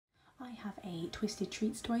I have a Twisted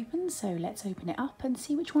Treats to open, so let's open it up and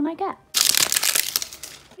see which one I get.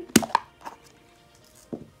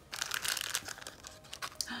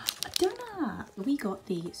 A donut! We got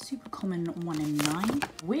the super common 1 in 9.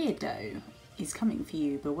 Weirdo is coming for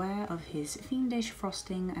you. Beware of his fiendish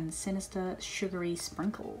frosting and sinister sugary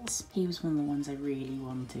sprinkles. He was one of the ones I really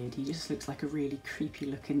wanted. He just looks like a really creepy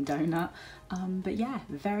looking donut. But yeah,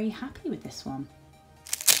 very happy with this one.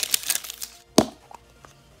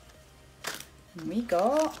 And we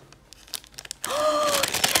got...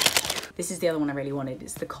 This is the other one I really wanted.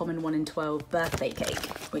 It's the common 1 in 12 birthday cake,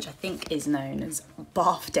 which I think is known as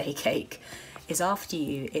bath day cake. Is after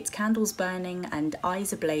you. It's candles burning and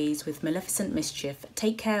eyes ablaze with maleficent mischief.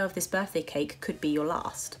 Take care of this birthday cake, could be your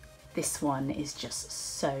last. This one is just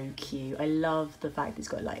so cute. I love the fact it's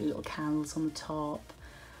got like little candles on the top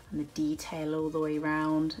and the detail all the way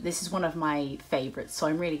around. This is one of my favourites, so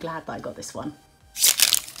I'm really glad that I got this one.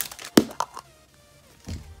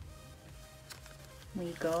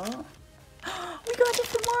 We got a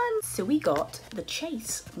different one. So we got the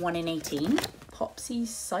Chase 1 in 18. Popsy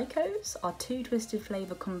Psychos are 2 twisted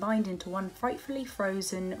flavour combined into one frightfully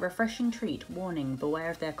frozen, refreshing treat. Warning, beware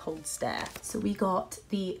of their cold stare. So we got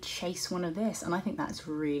the Chase one of this, and I think that's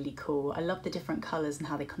really cool. I love the different colours and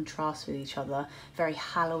how they contrast with each other. Very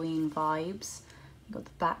Halloween vibes. You got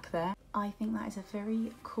the back there. I think that is a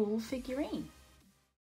very cool figurine.